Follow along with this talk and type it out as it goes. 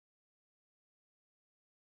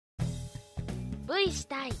V し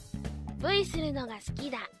たい V するのが好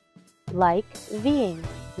きだ like Ving,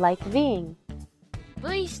 like Ving,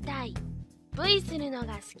 V したい V するの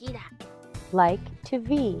が好きだ like to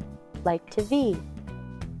V, like to V,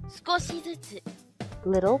 少しずつ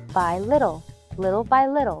little by little, little by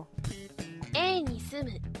little, A に住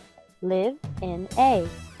む live in A,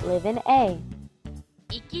 live in A,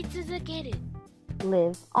 生き続ける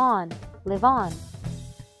live on, live on,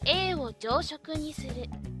 A を常食にする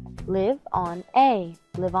live on A,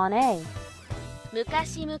 live on A,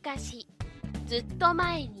 昔々ずっと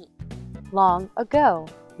前に long ago,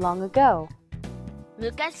 long ago,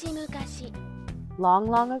 昔々 long,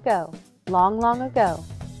 long ago, long, long ago,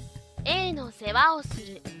 A の世話をす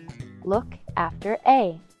る look after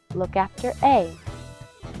A, look after A,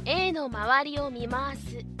 A の周りを見回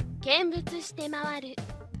す見物して回る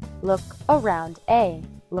look around A,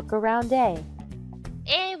 look around A,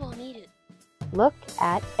 A を見る look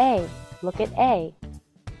at A, look at A,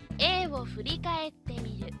 A を振り返って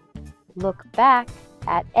みる look back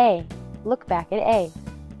at A, look back at A,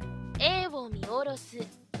 A を見下ろす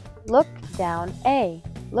look down A,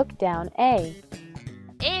 look down A,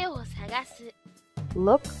 A を探す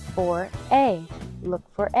look for A, look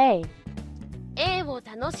for A, A を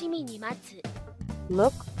楽しみに待つ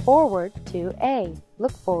look forward to A,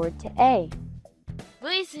 look forward to A,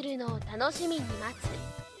 V するのを楽しみに待つ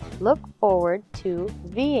look forward to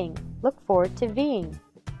Ving, look forward to Ving,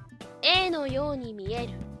 A のように見え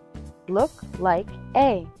る look like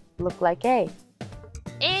A, look like A,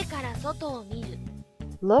 A から外を見る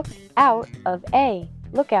look out of A,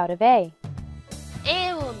 look out of A,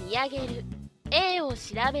 A を見上げる A を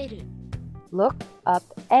調べる look up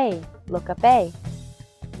A, look up A,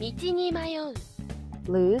 道に迷う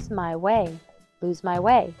lose my way, lose my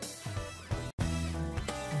way,